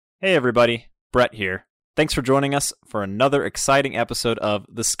Hey everybody, Brett here. Thanks for joining us for another exciting episode of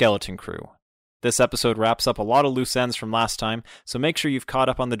The Skeleton Crew. This episode wraps up a lot of loose ends from last time, so make sure you've caught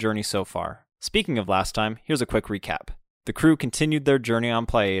up on the journey so far. Speaking of last time, here's a quick recap. The crew continued their journey on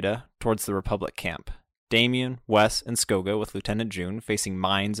Pleiada towards the Republic camp. Damien, Wes, and Skoga with Lieutenant June facing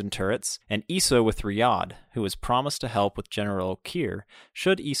mines and turrets, and Iso with Riyadh, who was promised to help with General Kier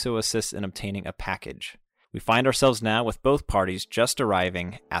should Iso assist in obtaining a package. We find ourselves now with both parties just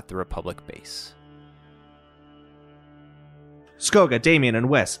arriving at the Republic base. Skoga, Damien, and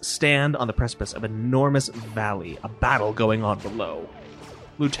Wes stand on the precipice of an enormous valley, a battle going on below.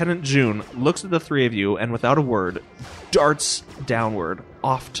 Lieutenant June looks at the three of you and, without a word, darts downward,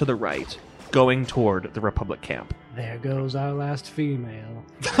 off to the right, going toward the Republic camp. There goes our last female.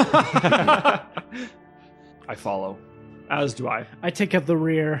 I follow. As do I. I take up the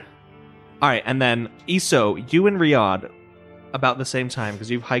rear. Alright, and then, Iso, you and Riyadh, about the same time,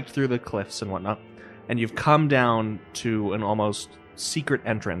 because you've hiked through the cliffs and whatnot, and you've come down to an almost secret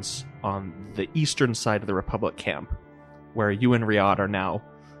entrance on the eastern side of the Republic camp, where you and Riyadh are now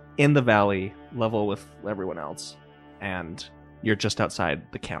in the valley, level with everyone else, and you're just outside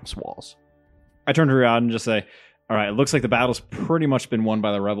the camp's walls. I turn to Riyadh and just say, all right, it looks like the battle's pretty much been won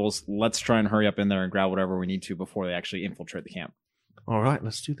by the rebels. Let's try and hurry up in there and grab whatever we need to before they actually infiltrate the camp. Alright,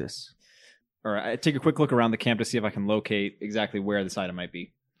 let's do this. All right, I take a quick look around the camp to see if I can locate exactly where this item might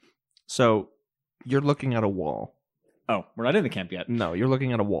be. So, you're looking at a wall. Oh, we're not in the camp yet. No, you're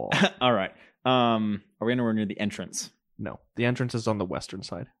looking at a wall. All right. Are we anywhere near the entrance? No, the entrance is on the western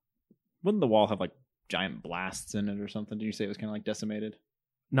side. Wouldn't the wall have like giant blasts in it or something? Did you say it was kind of like decimated?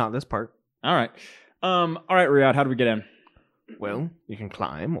 Not this part. All right. All right, Riyadh, how do we get in? Well, you can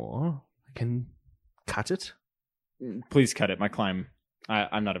climb, or I can cut it. Please cut it. My climb.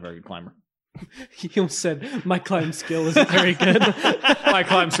 I'm not a very good climber. You said my climb skill isn't very good. My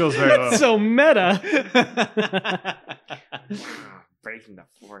climb skills very low. So meta. Breaking the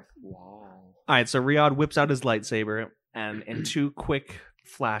fourth wall. All right, so Riyadh whips out his lightsaber and, in two quick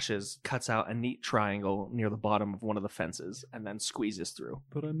flashes, cuts out a neat triangle near the bottom of one of the fences and then squeezes through.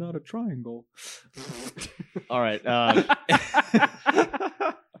 But I'm not a triangle. All right.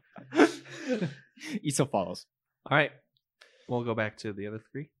 Iso follows. All right, we'll go back to the other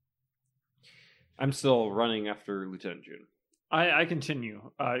three. I'm still running after Lieutenant June. I continue.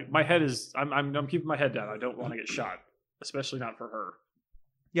 My head is. I'm keeping my head down. I don't want to get shot, especially not for her.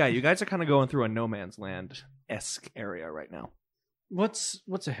 Yeah, you guys are kind of going through a no man's land-esque area right now. What's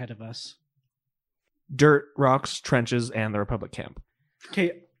ahead of us? Dirt, rocks, trenches, and the Republic camp.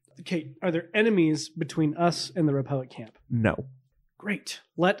 Okay, are there enemies between us and the Republic camp? No. Great.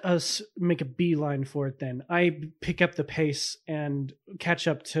 Let us make a beeline for it then. I pick up the pace and catch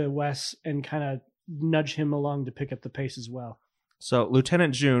up to Wes and kind of nudge him along to pick up the pace as well. So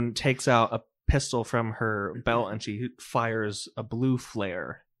Lieutenant June takes out a pistol from her belt and she fires a blue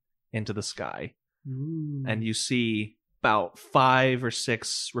flare into the sky. Ooh. And you see about 5 or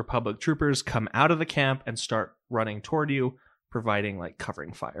 6 Republic troopers come out of the camp and start running toward you, providing like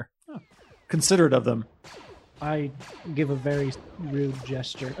covering fire. Considerate of them. I give a very rude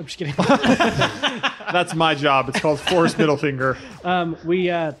gesture. I'm just kidding. That's my job. It's called forced middle finger. We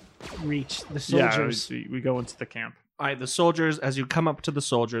reach the soldiers. Yeah, we go into the camp. All right, the soldiers, as you come up to the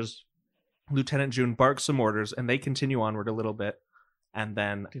soldiers, Lieutenant June barks some orders and they continue onward a little bit. And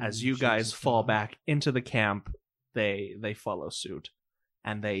then as you guys fall back into the camp, they follow suit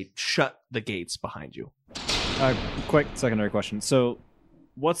and they shut the gates behind you. Quick secondary question. So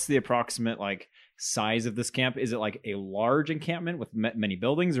what's the approximate size of this camp? Is it like a large encampment with many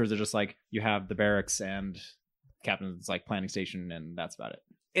buildings, or is it just like you have the barracks and captain's planning station and that's about it?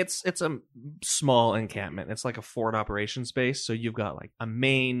 It's a small encampment. It's like a forward operations base. So you've got a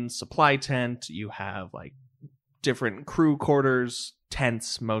main supply tent. You have different crew quarters,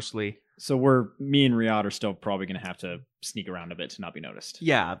 tents mostly. So me and Riyadh are still probably going to have to sneak around a bit to not be noticed.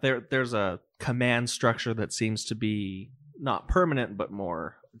 Yeah, there's a command structure that seems to be not permanent but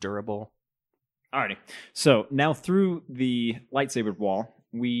more durable. Alrighty. So now through the lightsaber wall,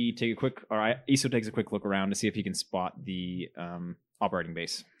 we take Iso takes a quick look around to see if he can spot the operating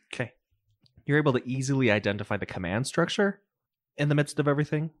base. Okay. You're able to easily identify the command structure in the midst of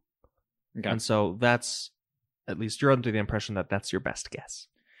everything. Okay. And so that's, at least you're under the impression that that's your best guess.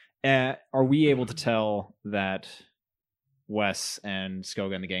 Are we able to tell that Wes and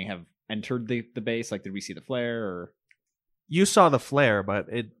Skoga and the gang have entered the base? Did we see the flare? Or you saw the flare, but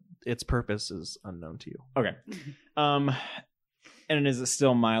its purpose is unknown to you. Okay. And is it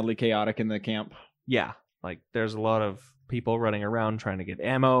still mildly chaotic in the camp? Yeah. There's a lot of people running around trying to get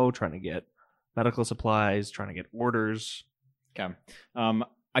ammo, trying to get medical supplies, trying to get orders. Okay.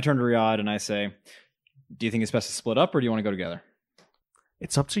 I turn to Riyadh and I say, do you think it's best to split up or do you want to go together?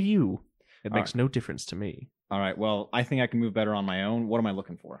 It's up to you. It All makes no difference to me. All right, well, I think I can move better on my own. What am I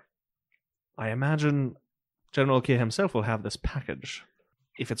looking for? I imagine General Kier himself will have this package.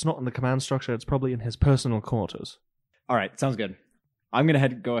 If it's not in the command structure, it's probably in his personal quarters. All right, sounds good. I'm going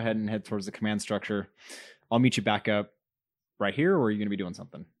to go ahead and head towards the command structure. I'll meet you back up right here, or are you going to be doing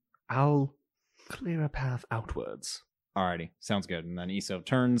something? I'll clear a path outwards. Alrighty, sounds good. And then Iso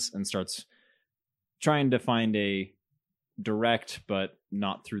turns and starts trying to find a direct, but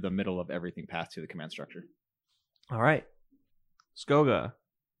not through the middle of everything, path to the command structure. All right. Skoga.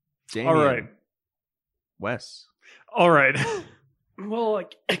 Damien. All right. Wes. All right. Well,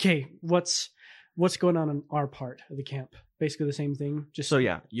 like, okay, what's going on in our part of the camp? Basically the same thing. Just So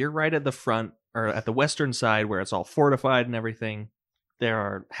yeah, you're right at the front, or at the western side where it's all fortified and everything. There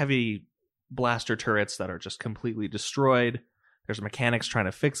are heavy blaster turrets that are just completely destroyed. There's mechanics trying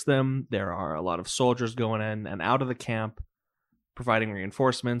to fix them. There are a lot of soldiers going in and out of the camp, providing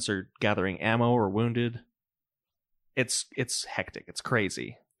reinforcements or gathering ammo or wounded. It's hectic. It's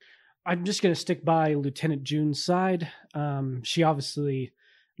crazy. I'm just gonna stick by Lieutenant June's side. She obviously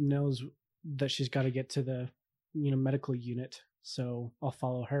knows that she's got to get to the medical unit, so I'll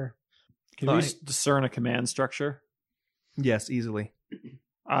follow her. Can we discern a command structure? Yes, easily.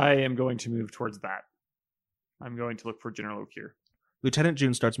 I am going to move towards that. I'm going to look for General O'Keefe. Lieutenant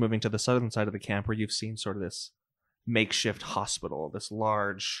June starts moving to the southern side of the camp where you've seen sort of this makeshift hospital. This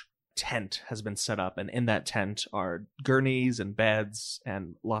large tent has been set up, and in that tent are gurneys and beds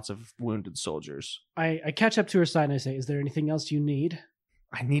and lots of wounded soldiers. I catch up to her side and I say, "Is there anything else you need?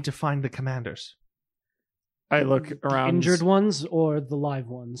 I need to find the commanders. I look around. Injured ones or the live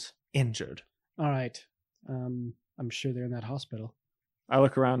ones?" Injured. All right. I'm sure they're in that hospital. I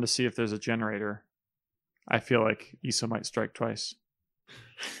look around to see if there's a generator. I feel like Issa might strike twice.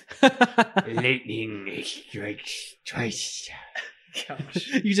 Lightning strikes twice.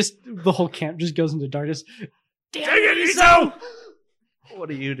 You just the whole camp just goes into darkness. Dang it, Iso! What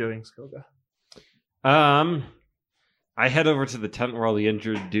are you doing, Skoga? I head over to the tent where all the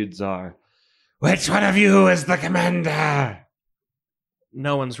injured dudes are. Which one of you is the commander?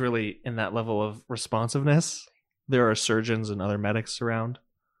 No one's really in that level of responsiveness. There are surgeons and other medics around.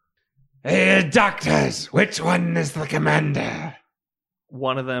 Hey, doctors, which one is the commander?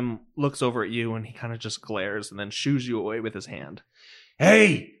 One of them looks over at you and he kind of just glares and then shoos you away with his hand.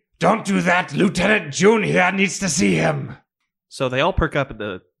 Hey, don't do that. Lieutenant June here needs to see him. So they all perk up at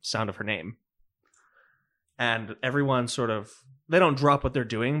the sound of her name. And everyone sort of, they don't drop what they're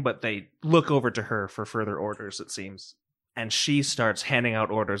doing, but they look over to her for further orders, it seems. And she starts handing out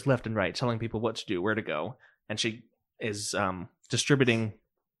orders left and right, telling people what to do, where to go. And she is distributing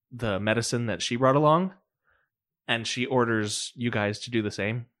the medicine that she brought along. And she orders you guys to do the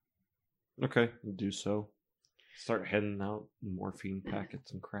same. Okay, I'll do so. Start heading out morphine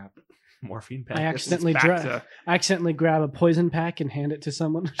packets and crap. Morphine I packets. accidentally grab a poison pack and hand it to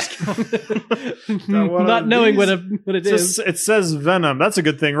someone. Not knowing what it is. It says venom. That's a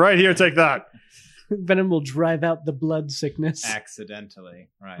good thing. Right here, take that. Venom will drive out the blood sickness. Accidentally,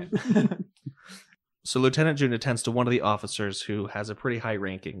 right. So Lieutenant June attends to one of the officers who has a pretty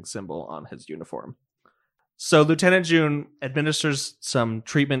high-ranking symbol on his uniform. So Lieutenant June administers some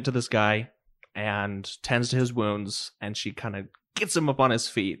treatment to this guy and tends to his wounds, and she kind of gets him up on his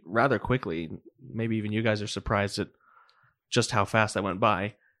feet rather quickly. Maybe even you guys are surprised at just how fast that went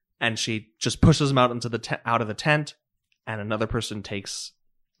by. And she just pushes him out into out of the tent, and another person takes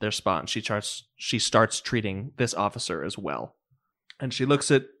their spot. She starts treating this officer as well. And she looks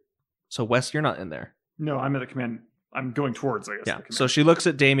at... So Wes, you're not in there. No, I'm at the command. I'm going towards, I guess. Yeah. The command. So she looks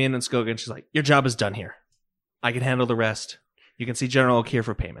at Damien and Skoga and she's like, your job is done here. I can handle the rest. You can see General O'Keefe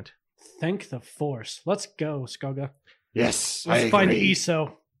for payment. Thank the Force. Let's go, Skoga. Yes, Let's I find agree.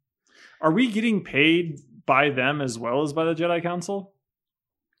 Iso. Are we getting paid by them as well as by the Jedi Council?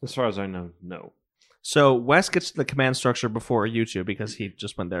 As far as I know, no. So Wes gets to the command structure before you two because he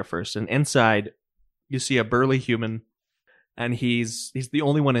just went there first. And inside, you see a burly human, and he's the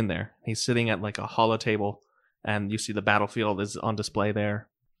only one in there. He's sitting at like a hollow table, and you see the battlefield is on display there.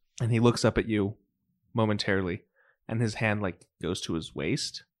 And he looks up at you momentarily, and his hand like goes to his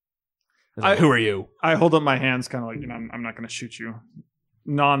waist. He's like, who are you? I hold up my hands, kind of like, I'm not going to shoot you.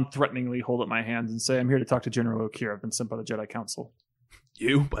 Non-threateningly hold up my hands and say, I'm here to talk to General O'Keefe. I've been sent by the Jedi Council.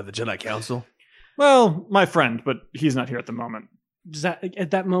 You? By the Jedi Council? Well, my friend, but he's not here at the moment. Does that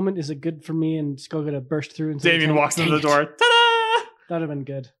at that moment is it good for me and Skoga to burst through? Into Damien the tent? walks into the Dang door. it. Ta-da! That'd have been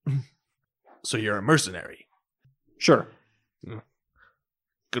good. So you're a mercenary. Sure.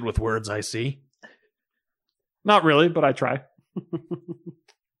 Good with words, I see. Not really, but I try.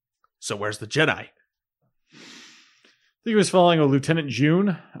 So where's the Jedi? I think he was following a Lieutenant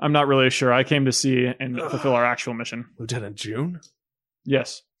June. I'm not really sure. I came to see and fulfill our actual mission. Lieutenant June?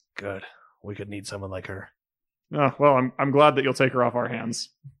 Yes. Good. We could need someone like her. Oh, well, I'm glad that you'll take her off our hands.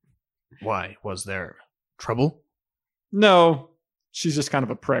 Why? Was there trouble? No, she's just kind of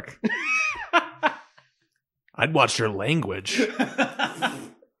a prick. I'd watch your language.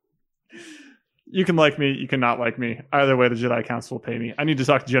 You can like me, you can not like me. Either way, the Jedi Council will pay me. I need to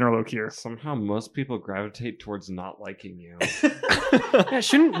talk to General O'Keir. Somehow most people gravitate towards not liking you. Yeah,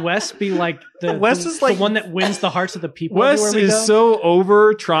 shouldn't Wes be like Wes is like- the one that wins the hearts of the people? Wes everywhere we is go? so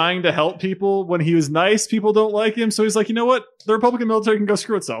over trying to help people. When he was nice, people don't like him. So he's like, you know what? The Republican military can go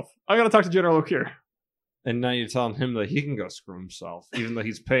screw itself. I got to talk to General O'Keir. And now you're telling him that he can go screw himself, even though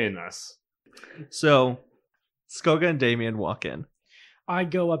he's paying us. So, Skoga and Damien walk in. I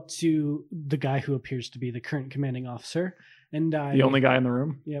go up to the guy who appears to be the current commanding officer, and I The only guy in the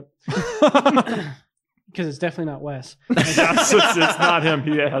room. Yep. Because it's definitely not Wes. it's not him.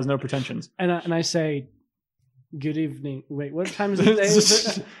 He has no pretensions. And I say, "Good evening." Wait, what time is it? Today?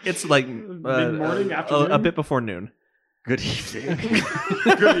 Is it? It's like Mid-morning, afternoon? a bit before noon. Good evening.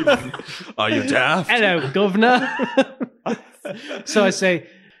 Good evening. Are you daft? Hello, governor. So I say,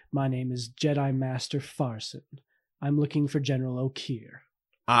 "My name is Jedi Master Farson. I'm looking for General O'Keir."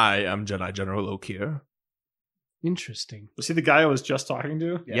 I am Jedi General O'Keir. Interesting. Was he the guy I was just talking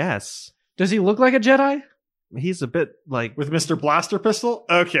to? Yes. Does he look like a Jedi? He's a bit like... With Mr. Blaster Pistol?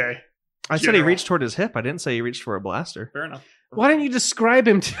 Okay. I said he General. reached toward his hip. I didn't say he reached for a blaster. Fair enough. Why didn't you describe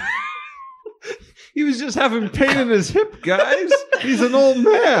him to... He was just having pain in his hip, guys. He's an old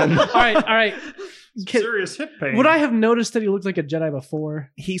man. All right. Can- Serious hip pain. Would I have noticed that he looked like a Jedi before,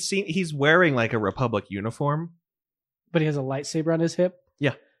 He's wearing like a Republic uniform. but he has a lightsaber on his hip?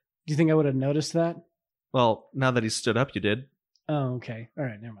 Yeah. Do you think I would have noticed that? Well, now that he's stood up, you did. Oh, okay. All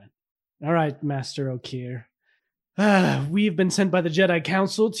right, never mind. All right, Master O'Keir. We've been sent by the Jedi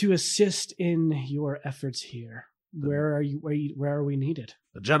Council to assist in your efforts here. Where are we needed?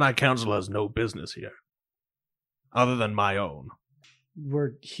 The Jedi Council has no business here. Other than my own.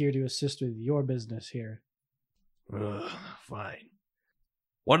 We're here to assist with your business here. Fine.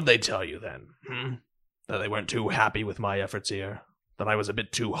 What did they tell you then? That they weren't too happy with my efforts here? That I was a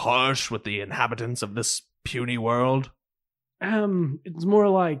bit too harsh with the inhabitants of this puny world? It's more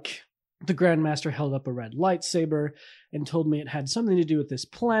like the Grandmaster held up a red lightsaber and told me it had something to do with this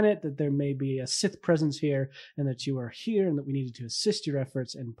planet, that there may be a Sith presence here, and that you are here, and that we needed to assist your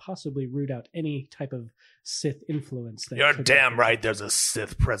efforts and possibly root out any type of Sith influence. That You're could- damn right there's a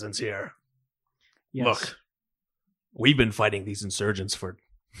Sith presence here. Yes. Look, we've been fighting these insurgents for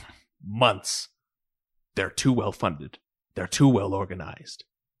months. They're too well funded, they're too well organized,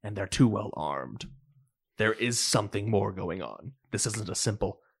 and they're too well armed. There is something more going on. This isn't a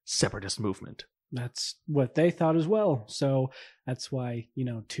simple separatist movement. That's what they thought as well. So that's why,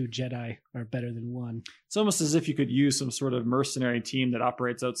 two Jedi are better than one. It's almost as if you could use some sort of mercenary team that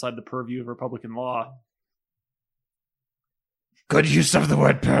operates outside the purview of Republican law. Good use of the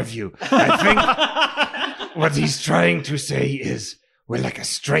word purview. I think what he's trying to say is we're like a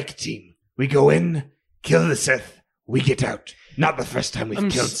strike team. We go in, kill the Sith, we get out. Not the first time we've I'm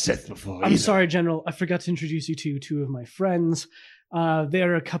killed s- Sith before. I'm either. sorry, General. I forgot to introduce you to two of my friends.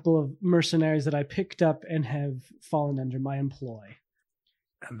 They're a couple of mercenaries that I picked up and have fallen under my employ.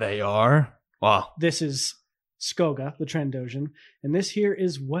 And they are? Well, This is Skoga, the Trandoshan, and this here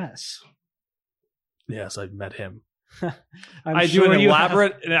is Wes. yes, I've met him. I do an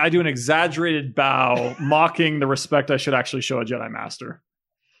elaborate and I do an exaggerated bow, mocking the respect I should actually show a Jedi Master.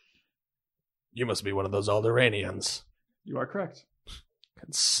 You must be one of those Alderaanians. You are correct.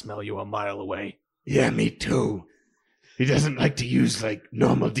 Can smell you a mile away. Yeah, me too. He doesn't like to use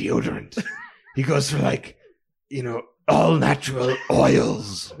normal deodorant. He goes for all natural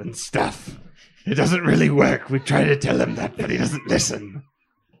oils and stuff. It doesn't really work. We try to tell him that, but he doesn't listen.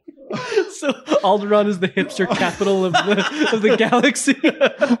 So Alderaan is the hipster capital of the galaxy.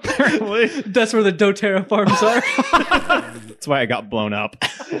 Apparently. That's where the doTERRA farms are. That's why I got blown up.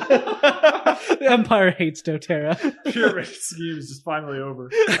 The Empire hates doTERRA. Pyramid scheme is just finally over.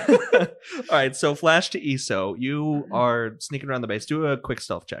 All right, so flash to Iso. You are sneaking around the base. Do a quick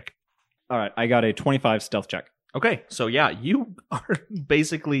stealth check. All right, I got a 25 stealth check. Okay, so yeah, you are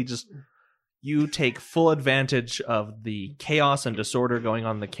basically just... You take full advantage of the chaos and disorder going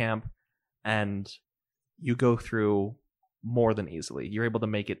on in the camp, and you go through more than easily. You're able to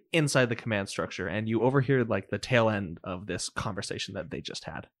make it inside the command structure, and you overhear the tail end of this conversation that they just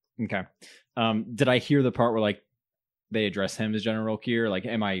had. Okay. Did I hear the part where they address him as General O'Keir?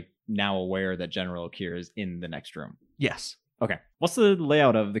 Am I now aware that General O'Keir is in the next room? Yes. Okay. What's the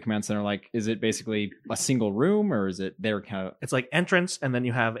layout of the command center like? Is it basically a single room, or is it their kind of... It's like entrance, and then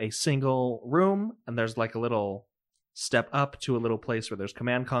you have a single room, and there's like a little step up to a little place where there's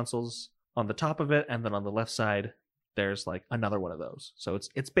command consoles on the top of it, and then on the left side there's like another one of those. So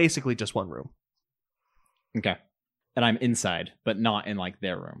it's basically just one room. Okay. And I'm inside, but not in like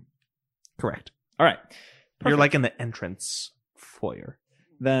their room. Correct. All right. You're like in the entrance foyer.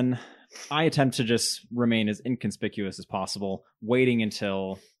 Then I attempt to just remain as inconspicuous as possible, waiting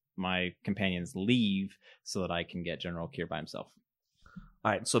until my companions leave so that I can get General Kier by himself.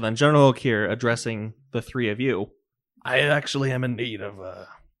 All right, so then General Kier addressing the three of you. I actually am in need of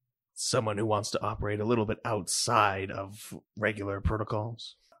someone who wants to operate a little bit outside of regular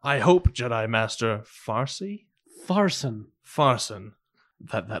protocols. I hope, Jedi Master Farsi? Farson,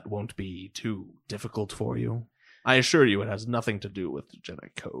 that won't be too difficult for you. I assure you it has nothing to do with the Jedi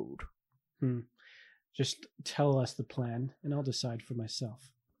Code. Just tell us the plan, and I'll decide for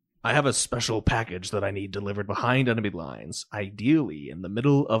myself. I have a special package that I need delivered behind enemy lines, ideally in the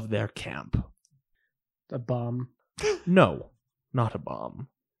middle of their camp. A bomb. No, not a bomb.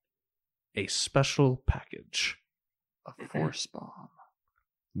 A special package. A force bomb.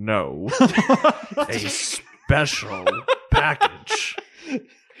 No. A special package.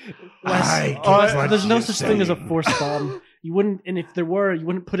 I get what there's no you're such thing as a saying. force bomb. You wouldn't, and if there were, you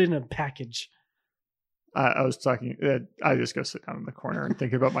wouldn't put it in a package. I was talking. I just go sit down in the corner and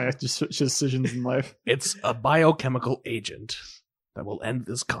think about my decisions in life. It's a biochemical agent that will end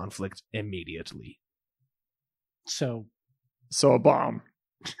this conflict immediately. So So a bomb,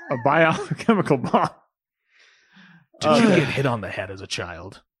 a biochemical bomb, Did you Okay. get hit on the head as a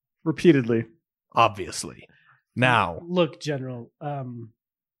child? repeatedly. Obviously. Now, look, General.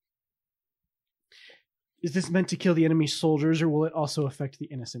 Is this meant to kill the enemy soldiers, or will it also affect the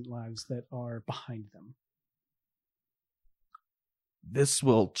innocent lives that are behind them? this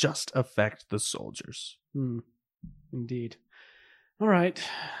will just affect the soldiers. Indeed. All right.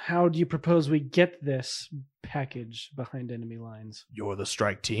 How do you propose we get this package behind enemy lines? You're the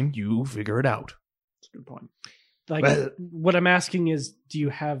strike team. You figure it out. That's a good point. Like, Well- what I'm asking is, do you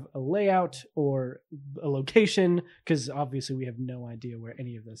have a layout or a location? Because obviously we have no idea where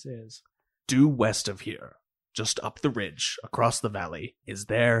any of this is. Due west of here, just up the ridge, across the valley, is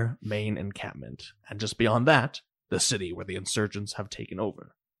their main encampment. And just beyond that, the city where the insurgents have taken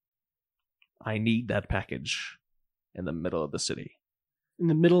over. I need that package in the middle of the city. In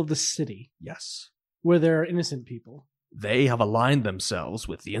the middle of the city, Yes. where there are innocent people. They have aligned themselves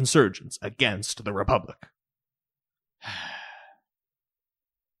with the insurgents against the Republic.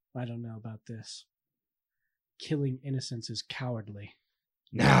 I don't know about this. Killing innocents is cowardly.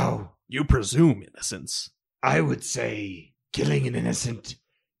 Now, You presume innocence. I would say killing an innocent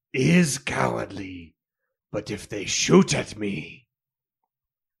is cowardly, but if they shoot at me,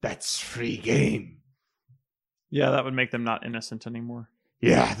 that's free game. Yeah, that would make them not innocent anymore.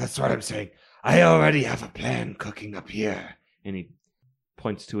 Yeah, that's what I'm saying. I already have a plan cooking up here. And he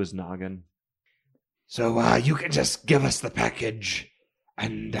points to his noggin. So you can just give us the package,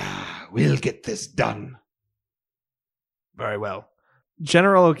 and we'll get this done. Very well.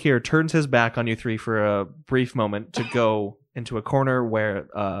 General O'Keir turns his back on you three for a brief moment to go into a corner where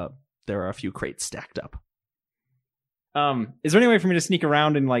there are a few crates stacked up. Is there any way for me to sneak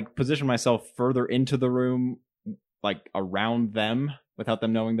around and like position myself further into the room, like around them, without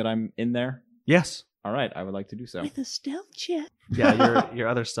them knowing that I'm in there? Yes. All right, I would like to do so. With a stealth check. Yeah, your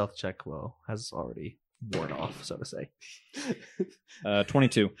other stealth check has already worn off, so to say.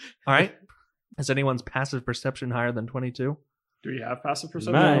 22. All right. Is anyone's passive perception higher than 22? Do we have passive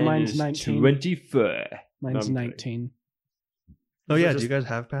perception? Mine mine's 19. 24. Mine's I'm 19. Oh Is it yeah, just- do you guys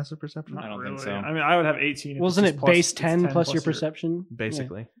have passive perception? Not I don't really. think so. I mean, I would have 18. if Wasn't it's it just plus- base it's 10 plus your your perception?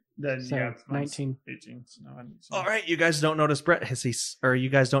 Basically. Then So, yeah, mine's 19. 18. So no, I didn't see All right, you guys don't notice Brett as you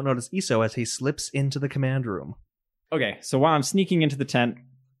guys don't notice Iso as he slips into the command room. Okay, so while I'm sneaking into the tent,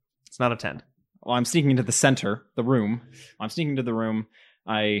 It's not a tent. while I'm sneaking into the center, the room, I'm sneaking into the room,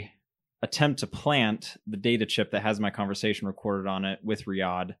 I attempt to plant the data chip that has my conversation recorded on it with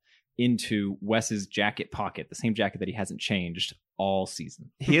Riyadh into Wes's jacket pocket, the same jacket that he hasn't changed all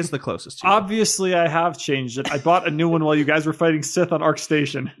season. He is the closest to you. Obviously, I have changed it. I bought a new one while you guys were fighting Sith on Arc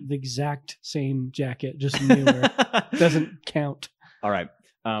Station. The exact same jacket, just newer. Doesn't count. All right.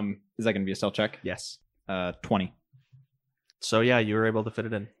 Is that going to be a stealth check? Yes. 20. So yeah, you were able to fit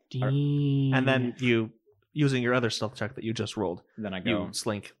it in. Damn. And then you, using your other stealth check that you just rolled, Then I go. you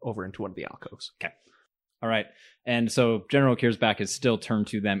slink over into one of the alcoves. All right. And so General Kier's back is still turned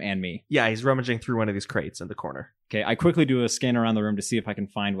to them and me. Yeah, he's rummaging through one of these crates in the corner. Okay, I quickly do a scan around the room to see if I can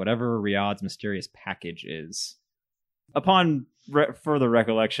find whatever Riyadh's mysterious package is. Upon further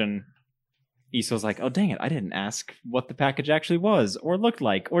recollection, Iso's like, oh, dang it, I didn't ask what the package actually was, or looked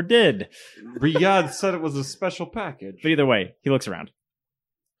like, or did. Riyadh said it was a special package. But either way, he looks around.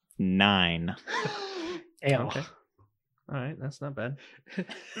 9. Ew. Okay. All right, that's not bad.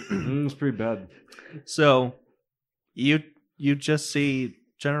 It's pretty bad. So you just see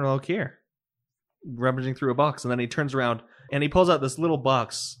General O'Keefe rummaging through a box, and then he turns around and he pulls out this little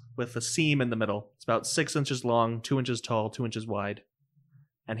box with a seam in the middle. It's about 6 inches long, 2 inches tall, 2 inches wide,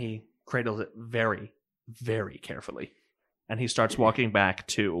 and he cradles it very, very carefully. And he starts walking back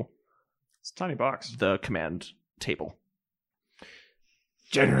to It's a tiny box. the command table.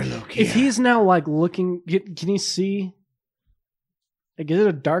 General O'Keefe. If he's now like looking, can he see? Like, is it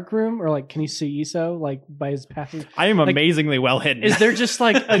a dark room, or like can he see Iso like by his path? I am Like, amazingly well hidden. Is there just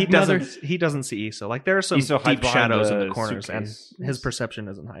like He another? doesn't see Iso. Like there are some Iso hides deep behind shadows in the the corners, suitcase. and his perception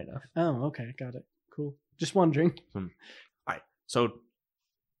isn't high enough. Oh, okay, got it. Cool. Just wondering. So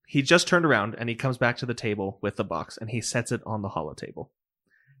he just turned around and he comes back to the table with the box and he sets it on the hollow table.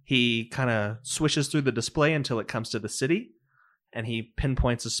 He kind of swishes through the display until it comes to the city, and he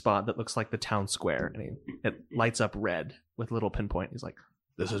pinpoints a spot that looks like the town square, and it lights up red with little pinpoint. He's like,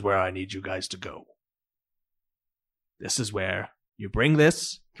 "This is where I need you guys to go. This is where you bring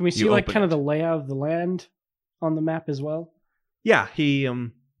this." Can we see You like open kind of it. the layout of the land on the map as well? Yeah, he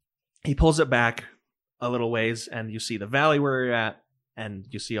pulls it back a little ways, and you see the valley where you're at, and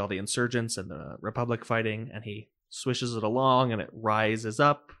you see all the insurgents and the Republic fighting, and he swishes it along, and it rises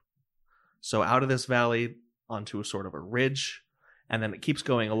up. So out of this valley onto a sort of a ridge, and then it keeps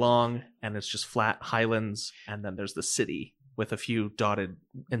going along, and it's just flat highlands, and then there's the city with a few dotted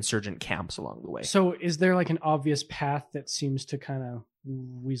insurgent camps along the way. So is there like an obvious path that seems to kind of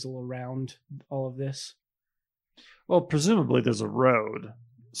weasel around all of this? Well, presumably there's a road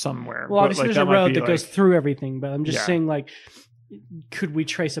somewhere. Well, but, obviously like, there's a might road be, that goes like- through everything, but I'm just Yeah. saying, like, could we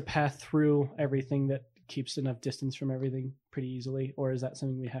trace a path through everything that keeps enough distance from everything pretty easily, or is that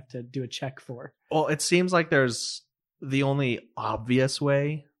something we have to do a check for? Well, it seems like there's the only obvious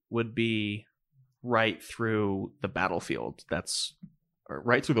way would be right through the battlefield or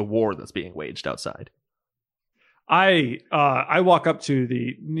right through the war that's being waged outside. I walk up to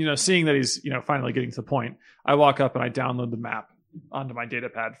seeing that he's finally getting to the point. I walk up and I download the map onto my data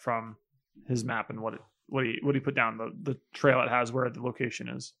pad from his map and what he put down, the trail it has where the location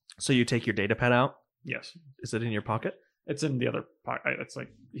is. So you take your data pad out. Yes, Is it in your pocket? it's in the other pocket. It's like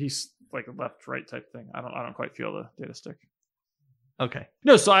he's like a left right type thing. I don't quite feel the data stick. Okay.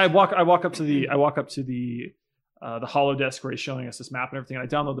 No, so I walk up to the hollow desk where he's showing us this map and everything. And I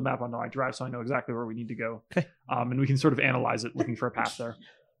download the map onto my drive so I know exactly where we need to go. Okay. And we can sort of analyze it, looking for a path there.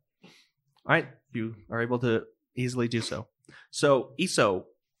 All right. You are able to easily do so. So, Iso,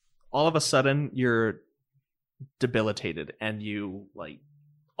 all of a sudden you're debilitated and you like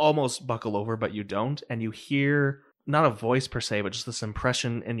almost buckle over, but you don't. And you hear not a voice per se, but just this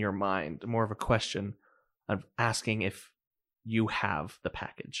impression in your mind, more of a question of asking if you have the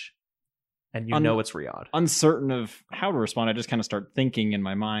package. And you know it's Riyadh. Uncertain of how to respond, I just kind of start thinking in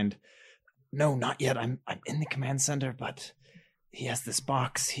my mind, no, not yet. I'm in the command center, but he has this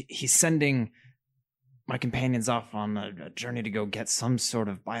box. He's sending my companions off on a journey to go get some sort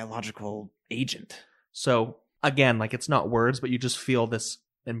of biological agent. So again, like it's not words, but you just feel this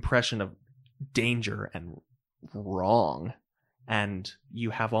impression of danger and wrong. And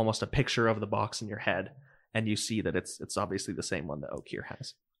you have almost a picture of the box in your head, and you see that it's obviously the same one that Okir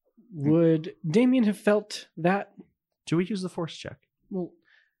has. Would Damien have felt that? Do we use the force check? Well,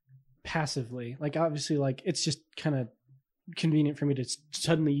 passively. Like, obviously, like, it's just kind of convenient for me to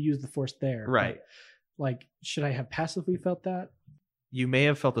suddenly use the force there. Right. But, like, should I have passively felt that? You may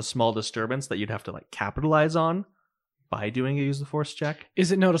have felt a small disturbance that you'd have to like capitalize on by doing a use the force check.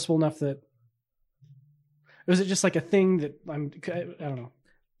 Is it noticeable enough that... Or is it just like a thing that I don't know.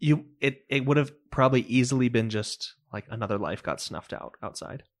 It would have probably easily been just like another life got snuffed out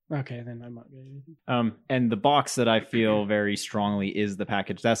outside. Okay, then I'm not going And the box that I feel very strongly is the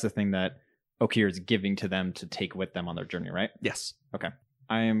package. That's the thing that Okir is giving to them to take with them on their journey, right? Yes.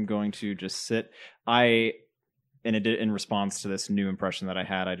 I am going to just sit. In response to this new impression that I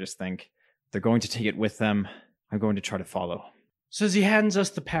had, I just think they're going to take it with them. I'm going to try to follow. So as he hands us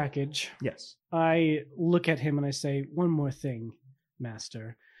the package, Yes. I look at him and I say, one more thing,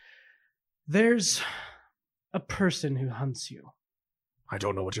 Master. There's a person who hunts you. I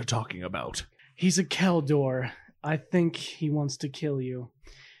don't know what you're talking about. He's a Keldor. I think he wants to kill you.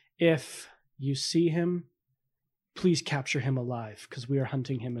 If you see him, please capture him alive, because we are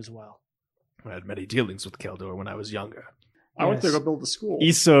hunting him as well. I had many dealings with Keldor when I was younger. I went there Yes. to build a school.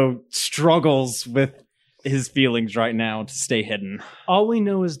 Iso struggles with his feelings right now to stay hidden. All we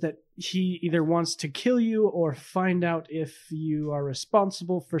know is that he either wants to kill you or find out if you are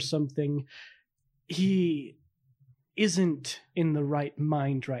responsible for something. He isn't in the right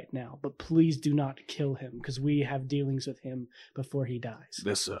mind right now, but please do not kill him because we have dealings with him before he dies.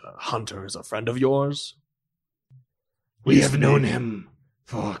 This hunter is a friend of yours? We have known him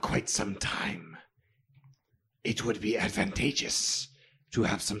for quite some time. It would be advantageous to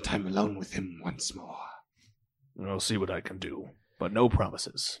have some time alone with him once more. I'll see what I can do, but no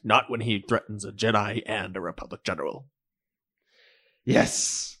promises. Not when he threatens a Jedi and a Republic general.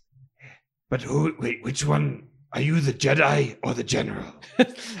 Yes. But which one? Are you the Jedi or the General?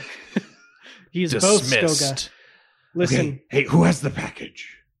 He's both, Dismissed. Skoga. Listen, Okay. Hey, who has the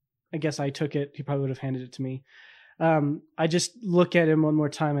package? I guess I took it. He probably would have handed it to me. I just look at him one more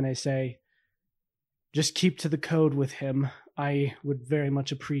time and I say, just keep to the code with him. I would very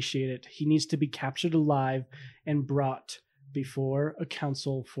much appreciate it. He needs to be captured alive and brought before a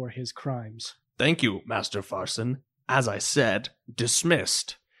council for his crimes. Thank you, Master Farson. As I said,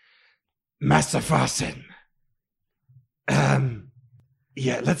 dismissed. Master Farson.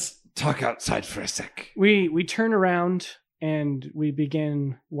 Yeah, let's talk outside for a sec. We turn around and we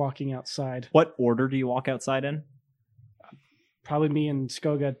begin walking outside. What order do you walk outside in? Probably me and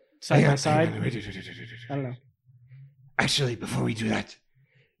Skoga side Hang by on, side. hang on, wait. I don't know. Actually, before we do that,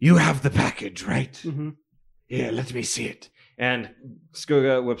 you have the package, right? Mm-hmm. Yeah, let me see it. And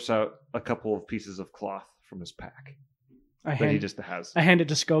Skoga whips out a couple of pieces of cloth from his pack I that he hand, just has. I hand it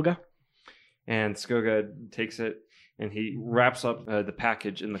to Skoga. And Skoga takes it and he wraps up the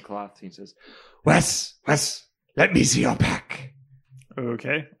package in the cloth. He says, Wes, let me see your pack.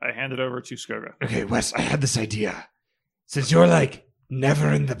 Okay, I hand it over to Skoga. Okay, Wes, I had this idea. Since you're like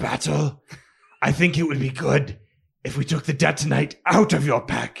never in the battle, I think it would be good if we took the detonite out of your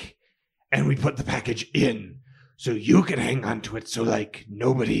pack and we put the package in so you can hang on to it so like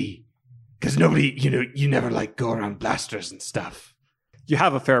nobody, because nobody, you never like go around blasters and stuff. You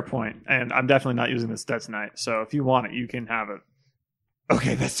have a fair point, and I'm definitely not using this detonite. So if you want it, you can have it.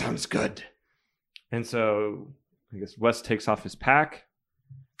 Okay, that sounds good. and so I guess Wes takes off his pack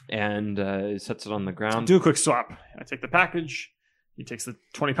and sets it on the ground. Do a quick swap. I take the package. He takes the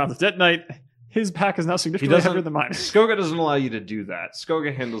 20 pounds of detonite. His pack is now significantly heavier than mine. Skoga doesn't allow you to do that.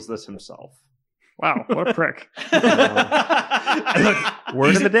 Skoga handles this himself. Wow, what a prick. Look,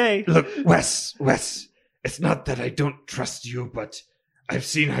 Word of the day. Look, Wes, it's not that I don't trust you, but I've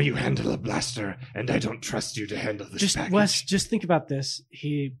seen how you handle a blaster, and I don't trust you to handle this Just package. Wes, just think about this.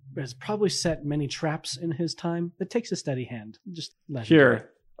 He has probably set many traps in his time. It takes a steady hand. Just let him do it. Here,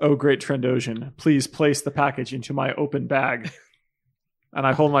 oh great Trandoshan, please place the package into my open bag. And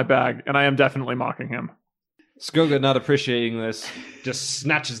I hold my bag, and I am definitely mocking him. Skoga, not appreciating this, just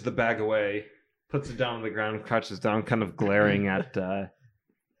snatches the bag away, puts it down on the ground, crouches down, kind of glaring at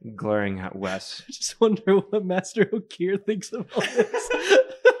Wes. I just wonder what Master Okir thinks of all this.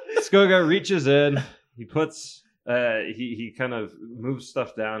 Skoga reaches in. He puts. He kind of moves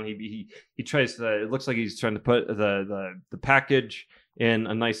stuff down. He tries to. It looks like he's trying to put the package in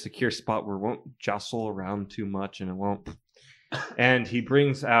a nice secure spot where it won't jostle around too much, and it won't. And he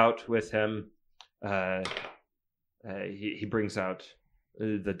brings out with him. He brings out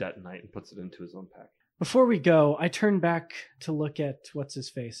the detonite and puts it into his own pack. Before we go, I turn back to look at what's his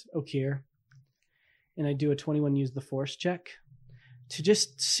face, Okir, and I do a 21 use the force check to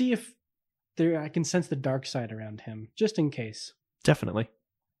just see if I can sense the dark side around him, just in case. Definitely.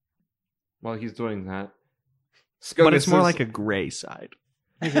 While he's doing that, But it's more says- like a gray side.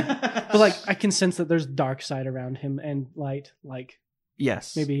 But like I can sense that there's dark side around him and light. Like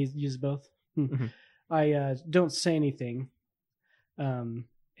Yes. maybe he uses both. Mhm. I don't say anything,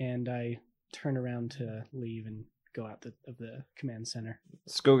 and I turn around to leave and go out of the command center.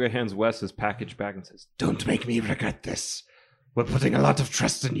 Skoga hands Wes his package back and says, Don't make me regret this. We're putting a lot of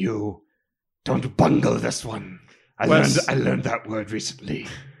trust in you. Don't bungle this one. I learned that word recently.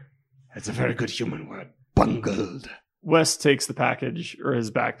 It's a very good human word. Bungled. Wes takes the package or his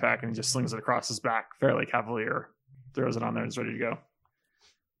backpack and he just slings it across his back fairly cavalier, throws it on there and is ready to go.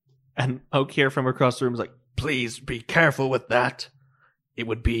 And Okir from across the room is like, Please be careful with that. It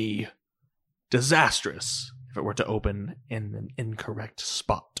would be disastrous if it were to open in an incorrect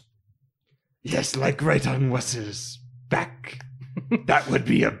spot. Yes, like right on Wes's back. That would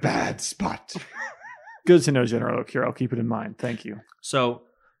be a bad spot. Good to know, General Okir. I'll keep it in mind. Thank you. so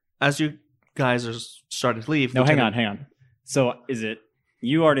as you guys are starting to leave. No, hang Lieutenant- on. So is it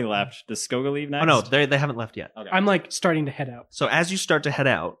you already left? Does Skoga leave next? Oh, no, they haven't left yet. Okay. I'm like starting to head out. So as you start to head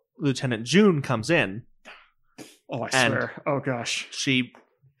out, Lieutenant June comes in. Oh, I And- swear. Oh, gosh. She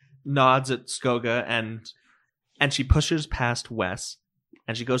nods at Skoga and she pushes past Wes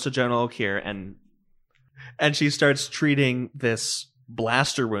and she goes to General Okir and she starts treating this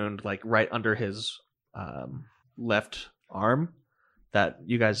blaster wound like right under his left arm that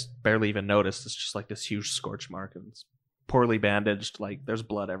you guys barely even noticed. It's just like this huge scorch mark and it's poorly bandaged, like there's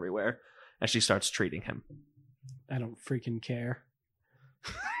blood everywhere. And she starts treating him. I don't freaking care.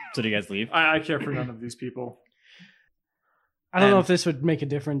 So do you guys leave? I care for none of these people. I don't know And- if this would make a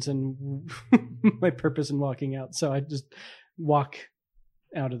difference in my purpose in walking out, so I just walk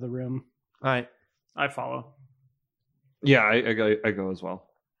out of the room. All right. I follow. Yeah, I go as well.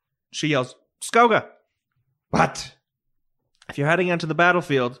 She yells, Skoga, What? if you're heading onto the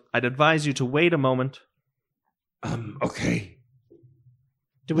battlefield, I'd advise you to wait a moment. Okay.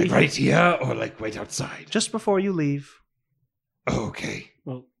 Do we? Like right here or like wait outside? Just before you leave. Okay.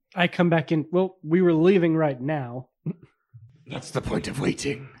 Well, I come back in. Well, we were leaving right now. That's the point of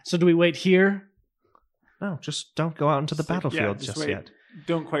waiting. So do we wait here? No, just don't go out into the It's like, battlefield yeah, just wait. yet.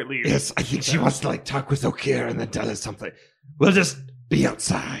 Don't quite leave. Yes, I think she wants to like talk with Okir and then tell us something. We'll just be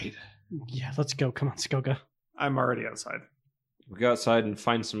outside. Yeah, let's go. Come on, Skoga. I'm already outside. We go outside and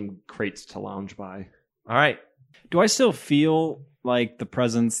find some crates to lounge by. All right. Do I still feel like the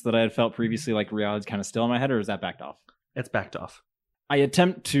presence that I had felt previously, like Riyadh's kind of still in my head, or is that backed off? It's backed off. I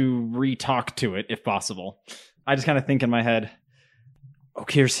attempt to re-talk to it if possible. I just kind of think in my head,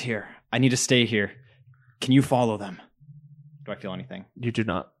 Okir's here. I need to stay here. Can you follow them? Do I feel anything? You do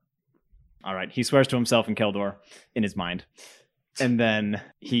not. All right. He swears to himself and Keldor in his mind. And then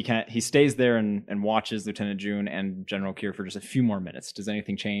he stays there and watches Lieutenant June and General Kier for just a few more minutes. Does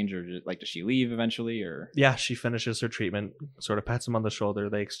anything change, or does she leave eventually? Or Yeah, she finishes her treatment, sort of pats him on the shoulder.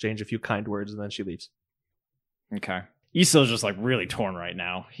 They exchange a few kind words, and then she leaves. okay, Iso's just like really torn right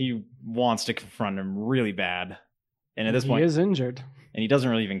now. He wants to confront him really bad, and at this point, he is injured. and he doesn't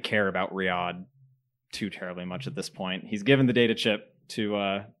really even care about Riyadh too terribly much at this point. He's given the data chip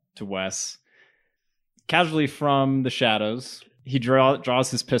to Wes. Casually from the shadows, he draws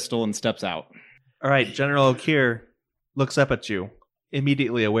his pistol and steps out. All right, General O'Keir looks up at you,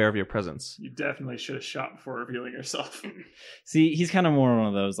 immediately aware of your presence. You definitely should have shot before revealing yourself. See, he's kind of more one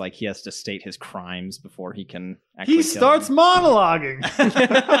of those, like, he has to state his crimes before he can actually He kill starts him. monologuing.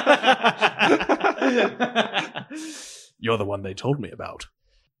 You're the one they told me about.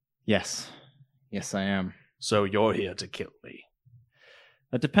 Yes. Yes, I am. So you're here to kill me.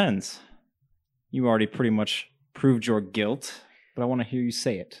 That depends. You already pretty much proved your guilt, but I want to hear you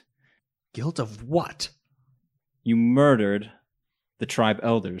say it. Guilt of what? You murdered the tribe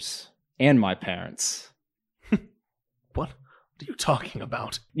elders and my parents. What are you talking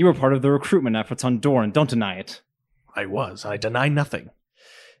about? You were part of the recruitment efforts on Doran, don't deny it. I was. I deny nothing.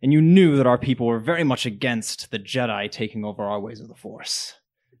 And you knew that our people were very much against the Jedi taking over our ways of the Force.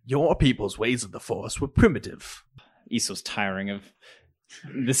 Your people's ways of the Force were primitive. Iso's tiring of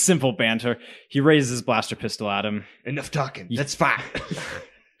this simple banter. He raises his blaster pistol at him. Enough talking. Let's fight.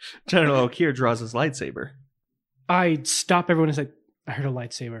 General O'Keir draws his lightsaber. I stop everyone and say, I heard a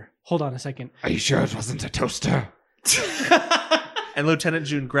lightsaber. Hold on a second. Are you sure it wasn't a toaster? And Lieutenant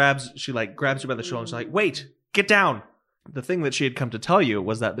June grabs you by the shoulder and she's like, wait, get down. The thing that she had come to tell you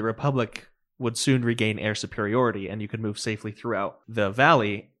was that the Republic would soon regain air superiority and you could move safely throughout the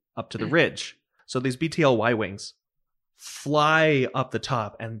valley up to the ridge. So these BTL Y-Wings fly up the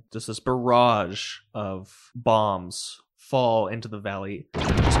top and just this barrage of bombs fall into the valley,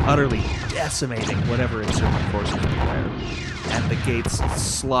 just utterly decimating whatever insurgent forces were there. And the gates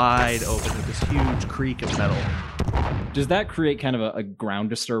slide open with this huge creak of metal. Does that create kind of a ground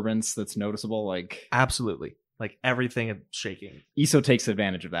disturbance that's noticeable? Like, Absolutely. Like everything is shaking. Iso takes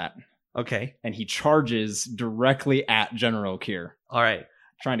advantage of that, Okay. and he charges directly at General Kier, All right.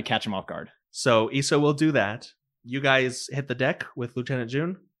 trying to catch him off guard. So Iso will do that. You guys hit the deck with Lieutenant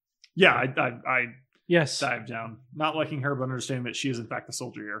June. Yeah, I Yes. dive down, not liking her, but understanding that she is in fact the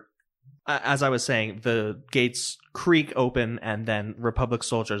soldier here. As I was saying, the gates creak open and then Republic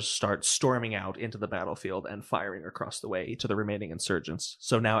soldiers start storming out into the battlefield and firing across the way to the remaining insurgents.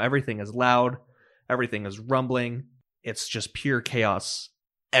 So now everything is loud, everything is rumbling. It's just pure chaos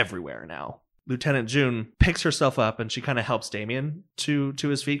everywhere now. Lieutenant June picks herself up and she kind of helps Damien to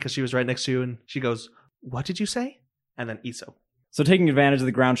his feet because she was right next to you, and she goes, "What did you say?" And then Iso. So taking advantage of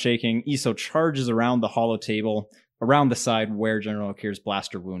the ground shaking, Iso charges around the hollow table, around the side where General Kier's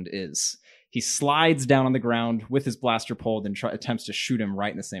blaster wound is. He slides down on the ground with his blaster pulled and attempts to shoot him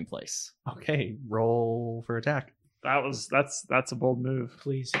right in the same place. Okay, roll for attack. That's a bold move.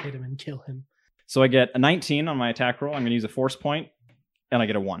 Please hit him and kill him. So I get a 19 on my attack roll. I'm going to use a force point, and I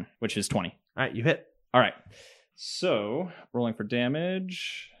get a 1, which is 20. All right, you hit. All right. So rolling for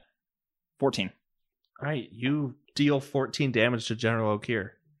damage. 14. All right, you deal 14 damage to General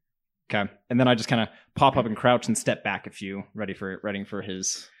O'Keer. Okay. And then I just kind of pop up and crouch and step back a few, ready for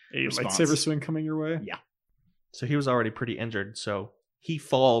his A response. lightsaber swing coming your way. Yeah. So he was already pretty injured, so he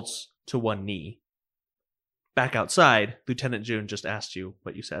falls to one knee. Back outside, Lieutenant June just asked you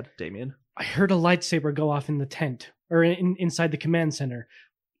what you said, Damien. I heard a lightsaber go off in the tent, or inside the command center.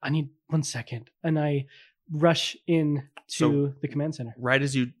 I need 1 second. And I rush in to the command center. Right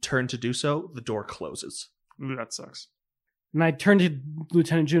as you turn to do so, the door closes. Ooh, that sucks. And I turn to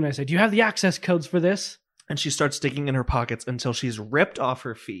Lieutenant June. I say, do you have the access codes for this? And she starts digging in her pockets until she's ripped off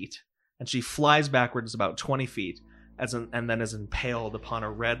her feet, and she flies backwards about 20 feet, and then is impaled upon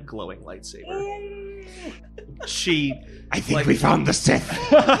a red glowing lightsaber. I think we found the Sith.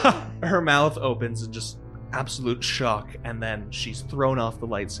 Her mouth opens in just absolute shock, and then she's thrown off the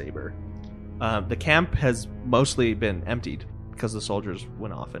lightsaber. The camp has mostly been emptied because the soldiers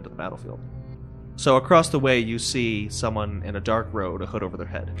went off into the battlefield. So across the way, you see someone in a dark robe, a hood over their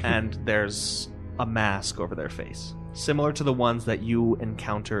head, and there's a mask over their face, similar to the ones that you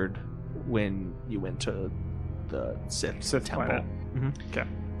encountered when you went to the Sith temple. planet. Mm-hmm. Okay.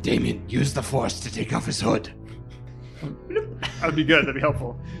 Damien, use the Force to take off his hood. That'd be good. That'd be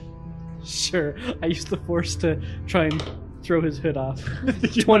helpful. Sure. I use the Force to try and throw his hood off.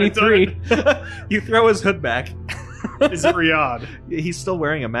 You 23. You throw his hood back. Is it Riyadh? He's still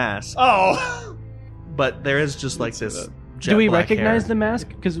wearing a mask, Oh! but there is just like this. Do we jet-black recognize hair. the mask?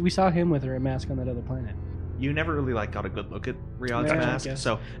 Because we saw him with her a mask on that other planet. You never really got a good look at Riyadh's Yeah, I mask, guess.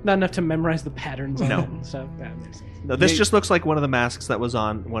 so Not enough to memorize the patterns on No. it and stuff. That makes sense. no, this just looks like one of the masks that was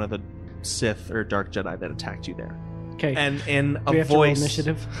on one of the Sith or Dark Jedi that attacked you there. Okay. And in Do we a have to roll voice,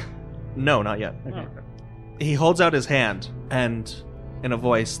 initiative? no, not yet. Okay. He holds out his hand, and in a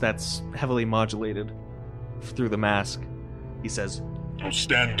voice that's heavily modulated through the mask, he says, Now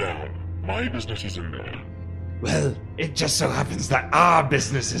stand down. My business is in there. Well, it just so happens that our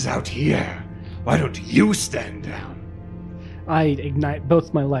business is out here. Why don't you stand down? I ignite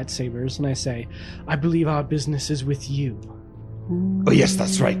both my lightsabers and I say, I believe our business is with you. Oh, yes,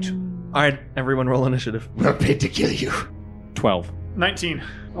 that's right. all right, everyone roll initiative. We're paid to kill you. 12. 19.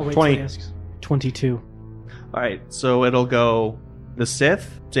 Oh, wait, 20. till he asks. 22. All right, so it'll go the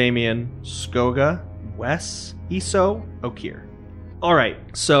Sith, Damien, Skoga, Wes, Iso, Okir. All right,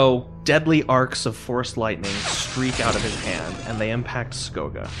 so deadly arcs of force lightning streak out of his hand, and they impact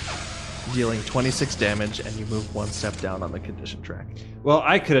Skoga, dealing 26 damage, and you move one step down on the condition track. Well,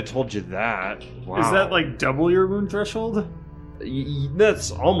 I could have told you that. Wow. Is that like double your wound threshold?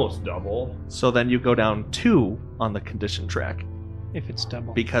 That's almost double. So then you go down 2 on the condition track, If it's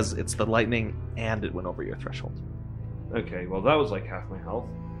double. because it's the lightning and it went over your threshold. Okay, well, that was like half my health.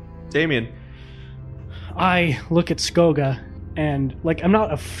 Damien, I look at Skoga and, like, I'm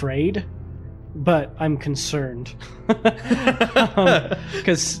not afraid, but I'm concerned.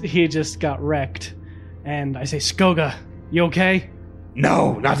 Because he just got wrecked. And I say, Skoga, you okay?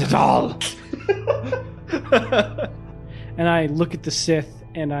 No, not at all. And I look at the Sith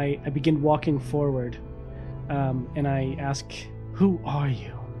and I begin walking forward. And I ask, who are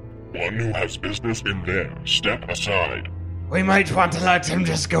you? One who has business in there. Step aside. We might want to let him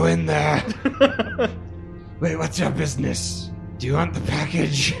just go in there. Wait, what's your business? Do you want the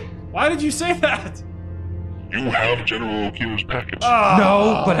package? Why did you say that? You have General O'Keer's package.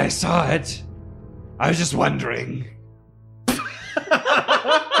 No, but I saw it. I was just wondering.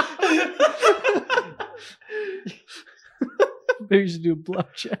 Maybe you should do a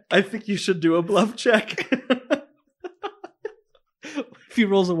bluff check. I think you should do a bluff check. If he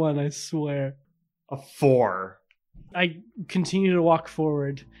rolls a 1, I swear. A 4. I continue to walk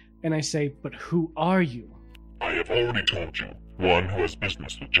forward and I say, but who are you? I have already told you. One who has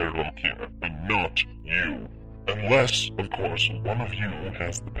business with General O'Keer, and not you. Unless, of course, one of you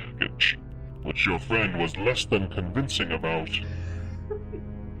has the package, which your friend was less than convincing about.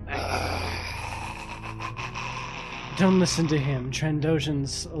 Don't listen to him.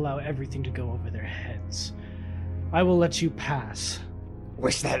 Trandoshans allow everything to go over their heads. I will let you pass.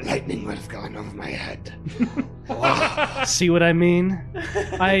 Wish that lightning would have gone over my head. See what I mean?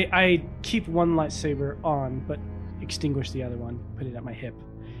 I keep one lightsaber on, but extinguish the other one, put it at my hip,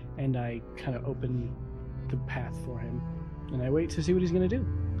 and I kind of open the path for him. And I wait to see what he's going to do.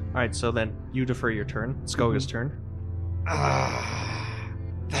 All right, so then you defer your turn. Skoga's turn.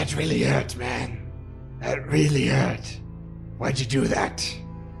 That really hurt, man. That really hurt. Why'd you do that?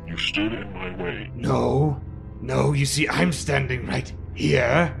 You stood in my way. No, you see, I'm standing right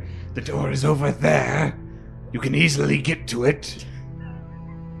here. The door is over there. You can easily get to it.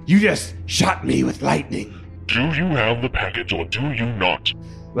 You just shot me with lightning. Do you have the package or do you not?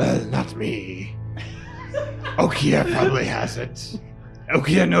 Well, not me. Okia probably has it.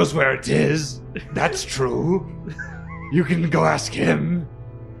 Okia knows where it is. That's true. You can go ask him.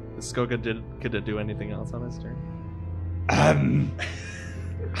 Skoga could do anything else on his turn?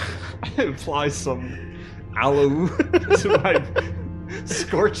 Apply some aloe to my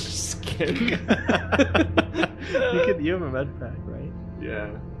scorched skin. You have a med pack, right? Yeah.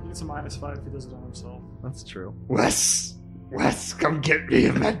 It's a -5 if he does it on himself. That's true. Wes, come get me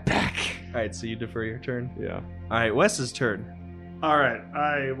a med pack. Alright, so you defer your turn. Yeah. Alright, Wes's turn. All right,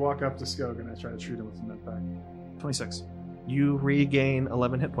 I walk up to Skog and I try to shoot him with the med pack. 26. You regain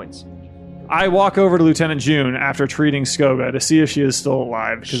 11 hit points. I walk over to Lieutenant June after treating Skoga to see if she is still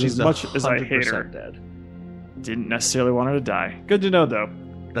alive, because She's as much as I hate her, 100% dead. didn't necessarily want her to die. Good to know, though.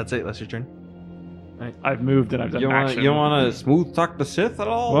 That's it. That's your turn. I've moved and I've done action. You want to smooth talk the Sith at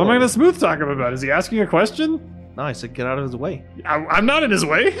all? What am I going to smooth talk him about? Is he asking a question? No, I said get out of his way. I'm not in his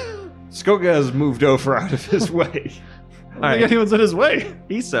way. Skoga has moved over out of his way. I don't think anyone's in his way.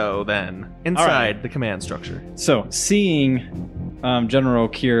 Iso, then, inside the command structure. So, seeing General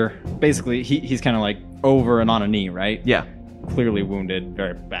Kier, basically, he's kind of like over and on a knee, right? Yeah. Clearly wounded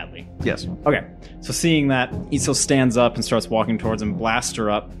very badly. Yes. Okay, so seeing that, Iso stands up and starts walking towards him, blasts her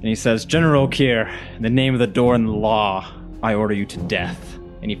up, and he says, General Kier, in the name of the door and the law, I order you to death.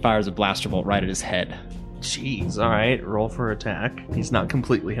 And he fires a blaster bolt right at his head. Jeez. All right. Roll for attack. He's not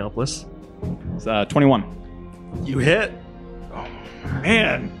completely helpless. It's 21. You hit.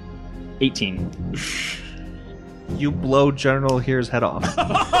 Man. 18. You blow General Here's head off. That's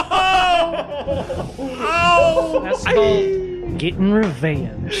called getting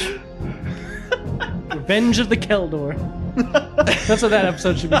revenge. Revenge of the Keldor. That's what that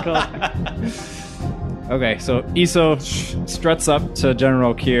episode should be called. Okay, so Iso struts up to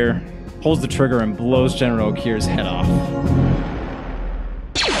General Kier, pulls the trigger, and blows General Kier's head off.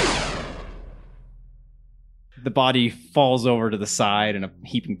 The body falls over to the side in a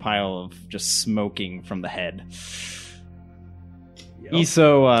heaping pile of just smoking from the head. Yep.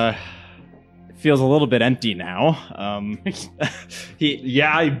 Iso feels a little bit empty now.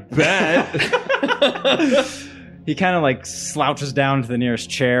 Yeah, I bet. He kind of like slouches down to the nearest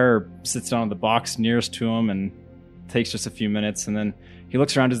chair or sits down on the box nearest to him and takes just a few minutes, and then he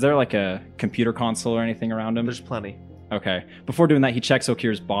looks around. Is there like a computer console or anything around him? There's plenty. Okay. Before doing that, he checks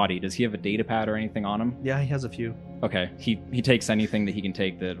Okir's body. Does he have a data pad or anything on him? Yeah, he has a few. Okay. He takes anything that he can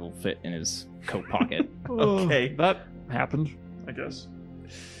take that will fit in his coat pocket. Okay. That happened, I guess.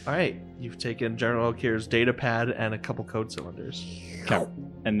 All right. You've taken General Kier's data pad and a couple code cylinders. Okay.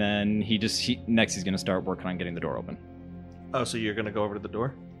 And then next he's going to start working on getting the door open. Oh, so you're going to go over to the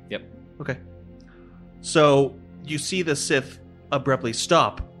door? Yep. Okay. So you see the Sith abruptly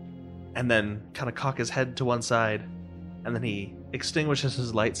stop and then kind of cock his head to one side, and then he extinguishes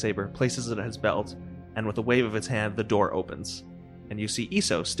his lightsaber, places it at his belt, and with a wave of his hand, the door opens. And you see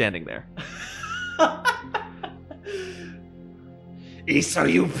Iso standing there.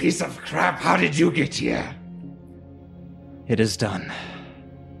 Iso, you piece of crap, how did you get here? It is done.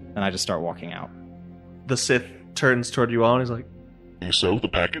 And I just start walking out. The Sith turns toward you all and he's like, So, the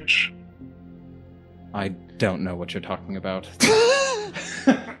package? I don't know what you're talking about.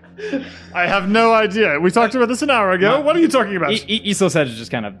 I have no idea. We talked about this an hour ago. What are you talking about? Iso's head is just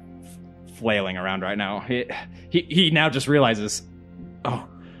kind of flailing around right now. He now just realizes,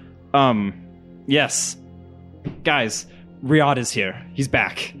 yes. Guys, Riyadh is here. He's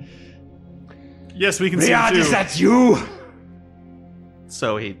back. Yes, we can see Riyadh, it too. is that you?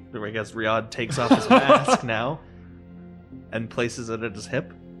 so I guess Riyadh takes off his mask now and places it at his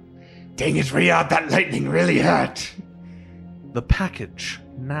hip. Dang it, Riyadh, that lightning really hurt. The package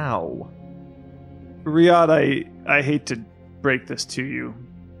now. Riyadh, I hate to break this to you,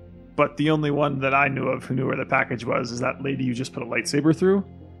 but the only one that I knew of who knew where the package was is that lady you just put a lightsaber through.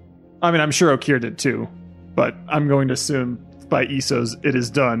 I mean, I'm sure Okir did too, but I'm going to assume by Iso's "it is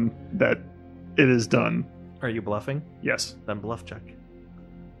done" that it is done. Are you bluffing? Yes. Then bluff check.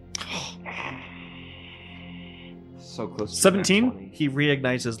 So close. to 17? 20. He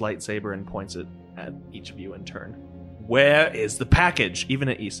reignites his lightsaber and points it at each of you in turn. Where is the package? Even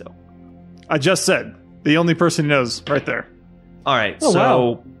at Iso. I just said the only person who knows right there. All right, Oh, so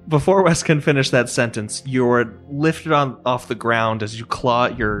wow. before Wes can finish that sentence, you're lifted off the ground as you claw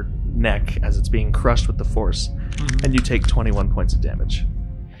at your neck as it's being crushed with the Force, and you take 21 points of damage.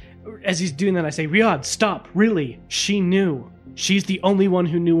 As he's doing that, I say, Riyadh, stop. Really. She knew. She's the only one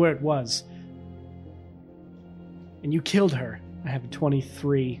who knew where it was. And you killed her. I have a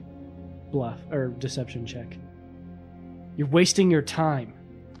 23 bluff or deception check. You're wasting your time.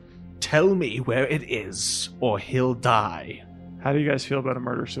 Tell me where it is, or he'll die. How do you guys feel about a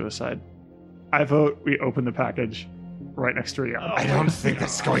murder-suicide? I vote we open the package right next to Riyadh. I don't think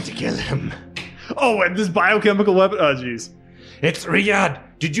that's going to kill him. Oh, and this biochemical weapon. Oh, jeez. It's Riyadh.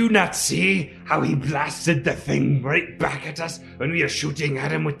 Did you not see how he blasted the thing right back at us when we were shooting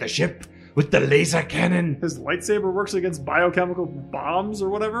at him with the ship? With the laser cannon? His lightsaber works against biochemical bombs or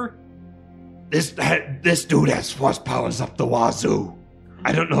whatever? This dude has force powers up the wazoo.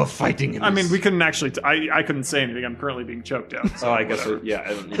 I don't know if fighting him I mean, is- we couldn't actually... I couldn't say anything. I'm currently being choked out. So Oh, I guess, whatever.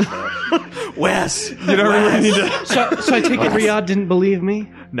 I don't need that. Wes! You don't really need to... So I take it Riyadh didn't believe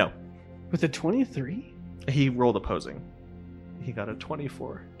me? No. With a 23? He rolled opposing. He got a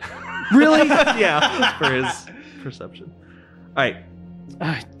 24. Really? Yeah, for his perception. All right.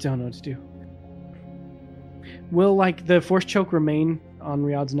 I don't know what to do. Will, like, the force choke remain on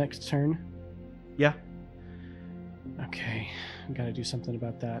Riyadh's next turn? Yeah. Okay. I gotta do something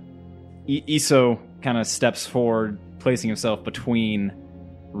about that. Iso kind of steps forward, placing himself between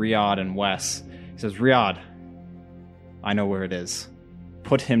Riyadh and Wes. He says, Riyadh, I know where it is.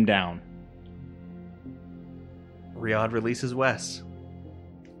 Put him down. Riyadh releases Wes.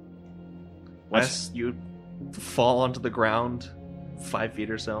 Wes, you fall onto the ground 5 feet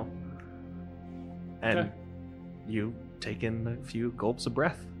or so. And Okay. you take in a few gulps of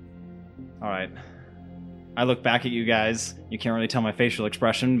breath. All right. I look back at you guys. You can't really tell my facial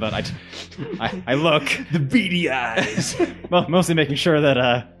expression, but I look. the beady eyes. Well, mostly making sure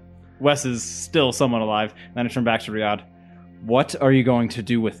that Wes is still somewhat alive. Then I turn back to Riyadh. What are you going to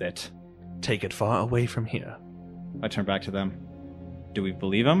do with it? Take it far away from here. I turn back to them. Do we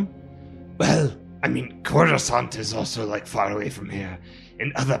believe him? Well, I mean, Coruscant is also like far away from here.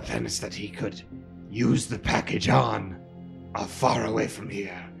 And other planets that he could use the package on are far away from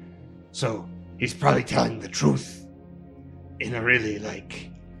here. So he's probably telling the truth in a really like,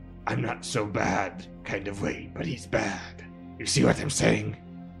 I'm not so bad kind of way, but he's bad. You see what I'm saying?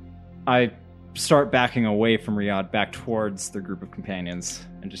 I start backing away from Riyadh back towards the group of companions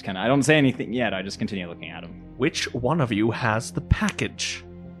and just kind of, I don't say anything yet. I just continue looking at him. Which one of you has the package?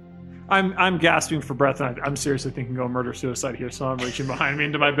 I'm gasping for breath, and I'm seriously thinking go murder-suicide here, so I'm reaching behind me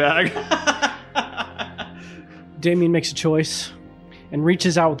into my bag. Damien makes a choice and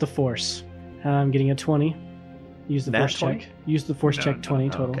reaches out with the force. I'm getting a 20. Use the Nat force 20? check. Use the force No, check no, 20 Oh,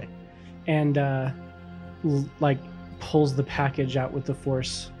 total. okay. And like pulls the package out with the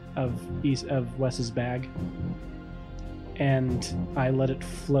force of Wes's bag. And I let it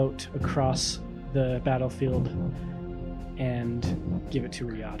float across the battlefield and give it to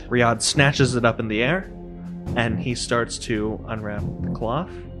Riyadh. Riyadh snatches it up in the air, and he starts to unwrap the cloth.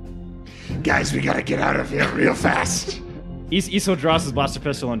 Guys, we gotta get out of here real fast. Iso draws his blaster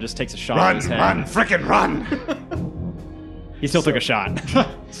pistol and just takes a shot at Run, his head. run, frickin' run. He still took a shot.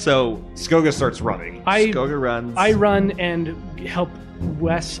 So Skoga starts running. Skoga runs. I run and help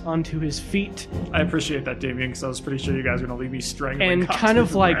Wes onto his feet I appreciate that, Damien, because I was pretty sure you guys were going to leave me strangled. and kind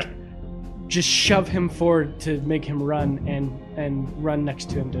of like just shove him forward to make him run and run next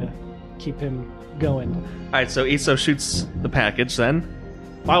to him to keep him going. All right, so Iso shoots the package then.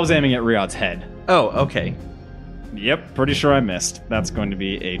 I was aiming at Riyadh's head. Oh, okay. Yep, pretty sure I missed. That's going to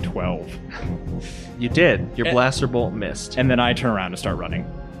be a 12. You did. Your blaster bolt missed. And then I turn around and start running.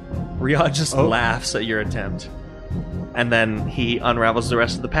 Riyadh just laughs at your attempt. And then he unravels the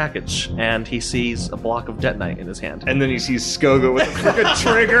rest of the package, and he sees a block of detonite in his hand. And then he sees Skoga with a freaking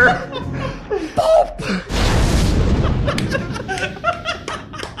trigger.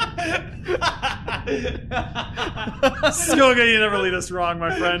 Skoga, you never lead us wrong,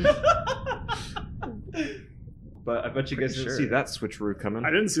 my friend. But I bet you guys didn't see that switcheroo coming. I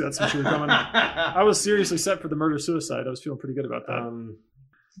didn't see that switcheroo coming. I was seriously set for the murder-suicide. I was feeling pretty good about that.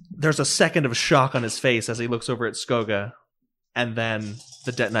 There's a second of shock on his face as he looks over at Skoga, and then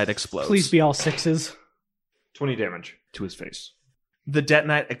the detonite explodes. Please be all sixes. 20 damage to his face. The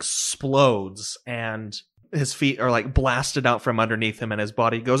detonite explodes, and his feet are like blasted out from underneath him, and his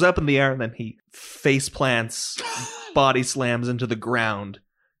body goes up in the air, and then he face plants, body slams into the ground,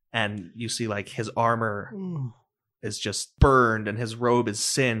 and you see like his armor is just burned, and his robe is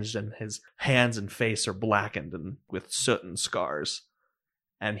singed, and his hands and face are blackened and with soot and scars,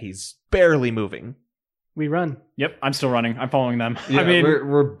 and he's barely moving. We run. Yep, I'm still running. I'm following them. Yeah, I mean,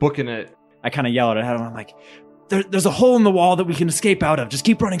 we're booking it. I kind of yell at him. I'm like, there's a hole in the wall that we can escape out of. Just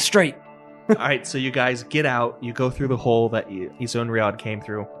keep running straight. All right, so you guys get out. You go through the hole that Iso and Riyadh came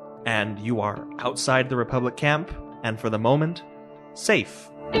through, and you are outside the Republic camp, and for the moment, safe.